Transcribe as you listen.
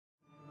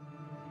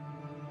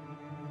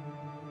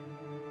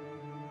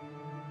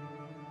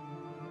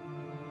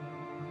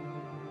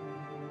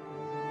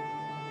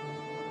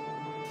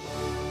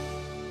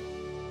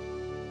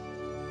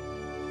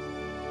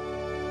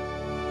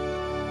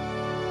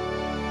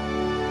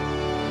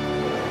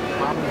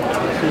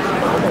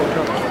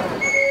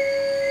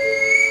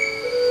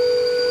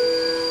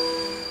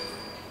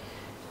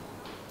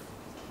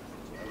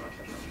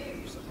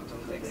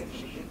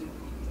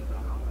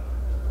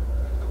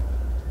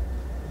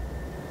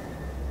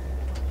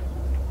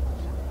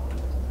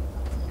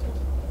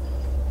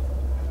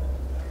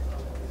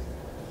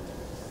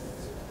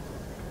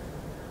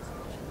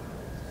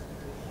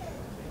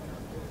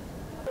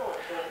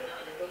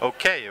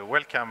Okay,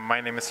 welcome.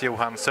 My name is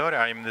Johan Sör.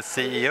 I'm the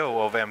CEO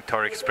of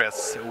MTR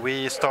Express.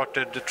 We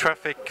started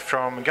traffic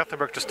from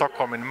Gothenburg to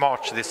Stockholm in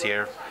March this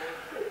year,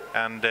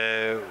 and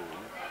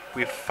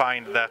we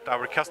find that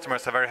our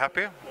customers are very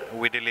happy.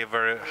 We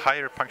deliver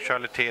higher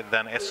punctuality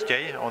than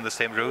SJ on the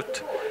same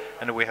route,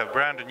 and we have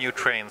brand new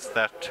trains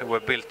that were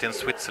built in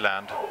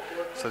Switzerland,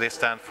 so they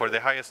stand for the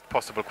highest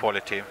possible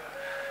quality.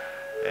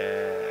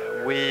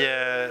 We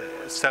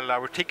sell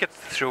our tickets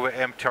through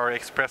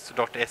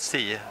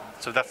mtrexpress.se,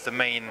 so that's the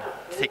main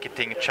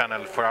ticketing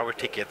channel for our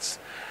tickets.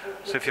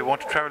 So if you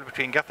want to travel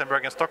between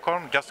Gothenburg and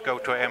Stockholm, just go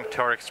to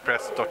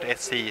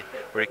mtrexpress.se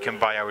where you can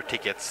buy our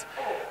tickets.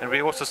 And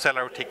we also sell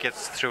our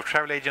tickets through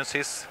travel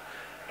agencies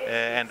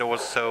and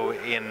also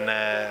in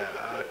a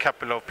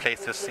couple of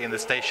places in the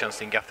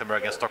stations in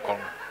Gothenburg and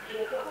Stockholm.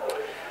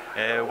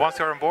 Once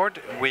you're on board,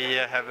 we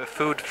have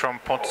food from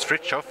Pontus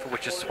Fritjof,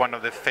 which is one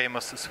of the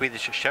famous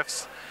Swedish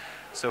chefs.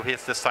 So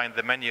he's designed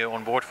the menu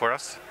on board for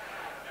us.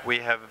 We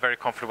have very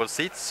comfortable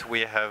seats,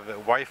 we have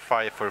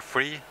Wi-Fi for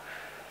free,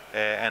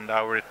 and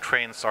our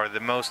trains are the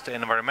most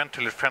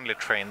environmentally friendly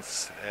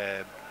trains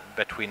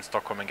between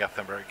Stockholm and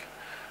Gothenburg.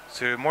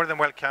 So you're more than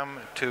welcome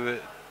to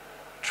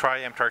try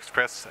MTR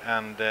Express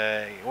and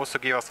also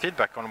give us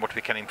feedback on what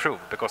we can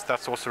improve, because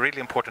that's also really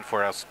important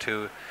for us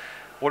to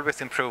always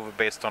improve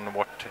based on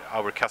what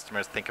our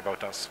customers think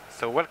about us.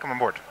 So welcome on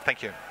board.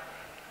 Thank you.